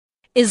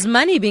Is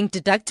money being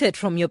deducted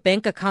from your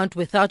bank account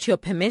without your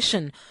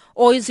permission,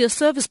 or is your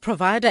service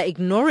provider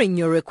ignoring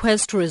your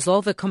request to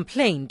resolve a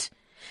complaint?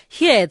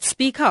 Here at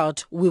Speak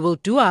Out, we will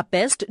do our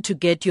best to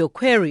get your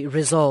query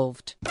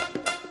resolved.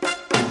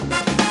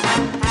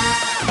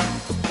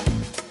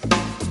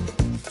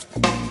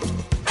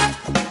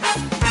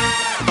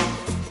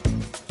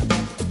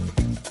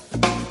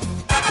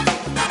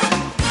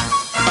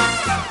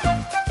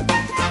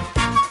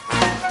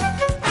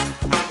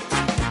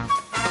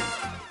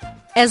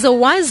 As a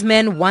wise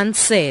man once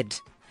said,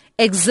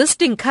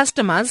 existing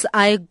customers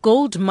are a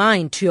gold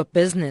mine to your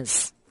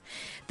business.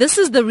 This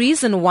is the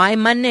reason why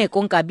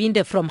Maneko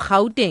Nkabinde from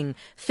Gauteng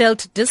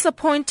felt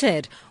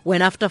disappointed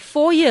when after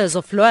 4 years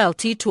of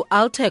loyalty to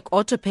Altec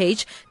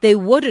Autopage, they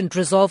wouldn't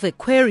resolve a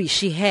query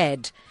she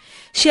had.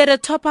 She had a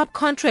top-up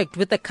contract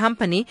with the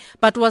company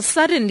but was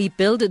suddenly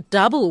billed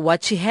double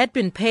what she had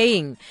been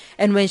paying.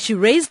 And when she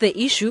raised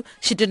the issue,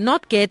 she did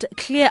not get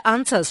clear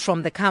answers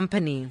from the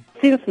company.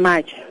 Since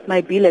March,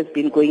 my bill has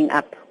been going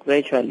up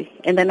gradually.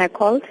 And then I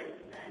called.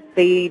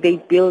 They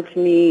billed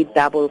me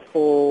double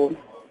for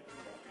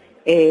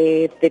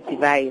the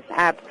device.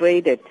 I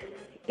upgraded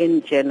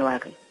in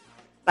January.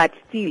 But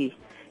still,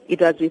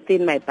 it was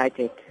within my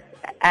budget.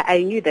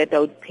 I knew that I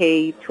would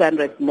pay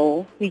 200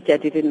 more, which I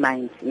didn't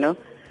mind,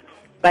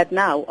 But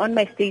now, on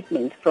my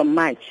statement from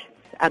March,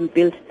 I'm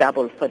billed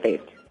double for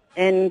that.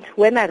 And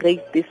when I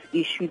raised this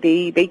issue,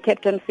 they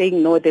kept on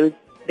saying, no, they'll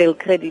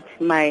credit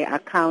my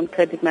account.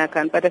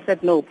 But I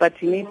said, no,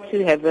 but you need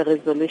to have a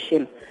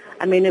resolution.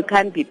 I mean, you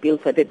can't be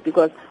billed for that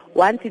because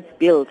once it's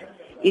billed,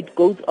 it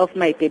goes off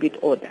my debit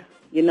order,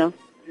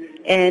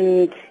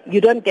 And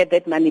you don't get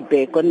that money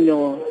back on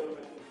your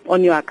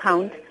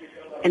account.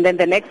 And then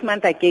the next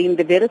month again,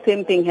 the very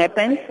same thing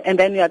happens. And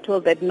then you are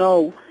told that,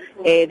 no,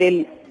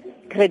 they'll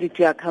credit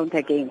your account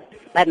again.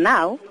 But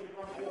now,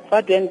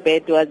 what went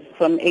bad was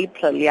from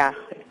April,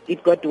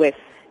 it got worse.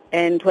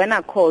 And when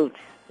I called,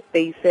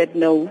 they said,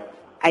 no,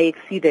 I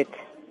exceeded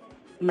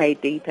my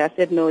data. I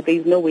said, no,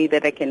 there's no way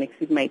that I can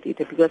exceed my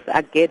data because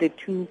I get a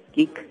 2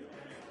 gig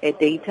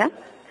data.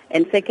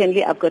 And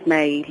secondly, I've got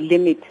my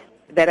limit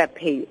that I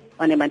pay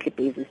on a monthly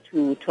basis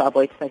to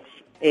avoid such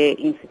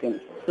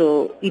incidents.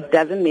 So it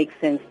doesn't make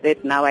sense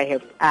that now I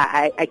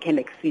can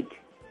exceed.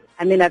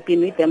 I mean, I've been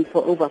with them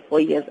for over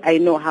 4 years. I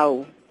know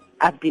how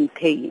I've been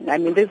paying. I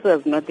mean, this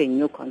was not a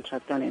new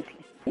contract,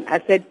 honestly. I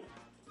said,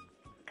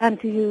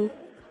 can't you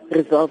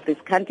resolve this?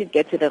 Can't you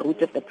get to the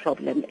root of the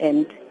problem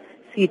and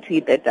see to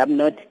it that I'm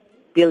not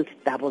billed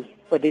double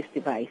for this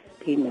device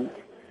payment?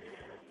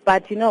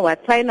 But you know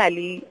what?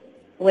 Finally,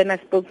 when I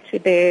spoke to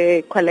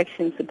the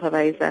collection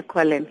supervisor,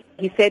 Colin,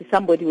 he said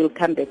somebody will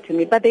come back to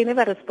me, but they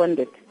never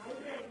responded.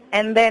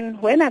 And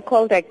then when I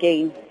called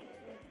again,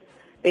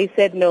 they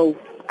said, no,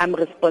 I'm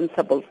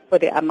responsible for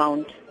the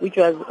amount, which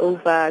was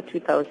over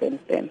 2,000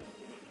 then.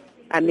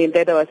 I mean,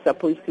 that I was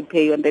supposed to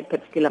pay on that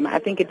particular amount. I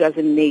think it was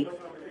in May.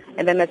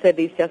 And then I said,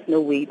 there's just no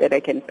way that I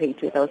can pay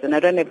 2,000. I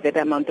don't have that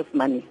amount of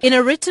money. In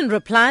a written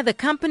reply, the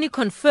company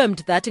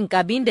confirmed that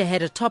Nkabinde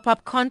had a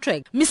top-up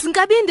contract. Ms.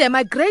 Nkabinde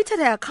migrated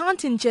her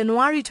account in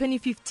January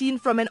 2015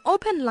 from an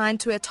open line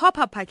to a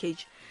top-up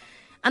package.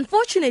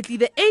 Unfortunately,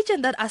 the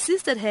agent that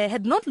assisted her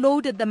had not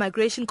loaded the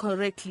migration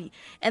correctly,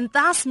 and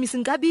thus Ms.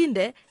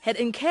 Nkabinde had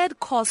incurred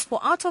costs for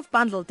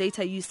out-of-bundle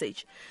data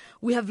usage.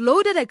 We have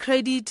loaded a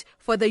credit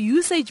for the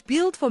usage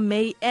billed for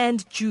May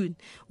and June.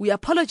 We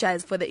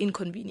apologize for the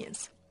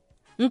inconvenience.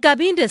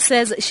 Nkabinde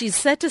says she's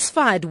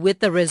satisfied with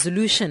the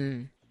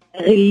resolution.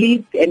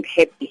 Relieved and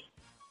happy.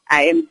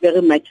 I am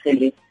very much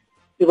relieved.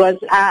 Because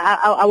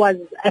I was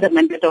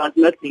adamant that I was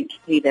not going to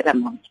pay that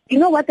amount. You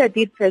know what I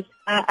did first?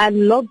 I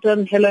logged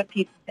on Hello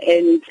People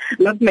and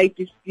not my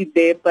dispute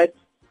there, but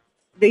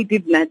they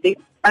did nothing.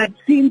 But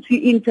since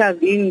he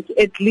intervened,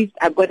 at least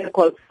I got a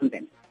call from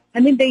them.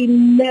 I mean, they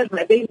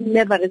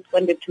never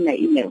responded to my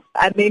email.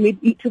 I mean,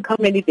 it took how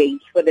many days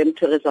for them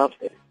to resolve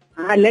it?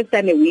 Less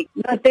than a week.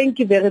 No, thank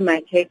you very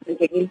much.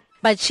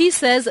 But she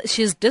says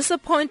she's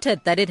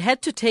disappointed that it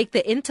had to take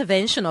the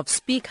intervention of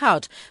Speak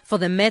Out for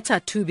the matter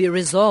to be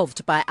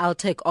resolved by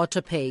Altec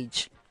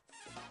Autopage.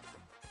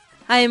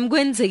 I am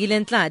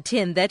Gwenzegile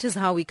Ntlati, and that is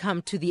how we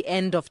come to the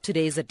end of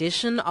today's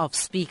edition of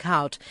Speak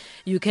Out.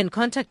 You can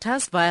contact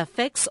us via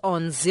fax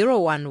on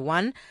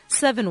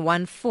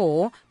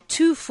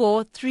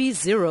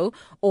 011-714-2430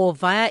 or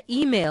via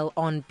email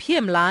on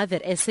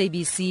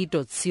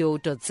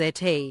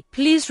pmlive@sabc.co.za.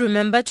 Please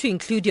remember to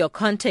include your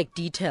contact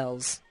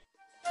details.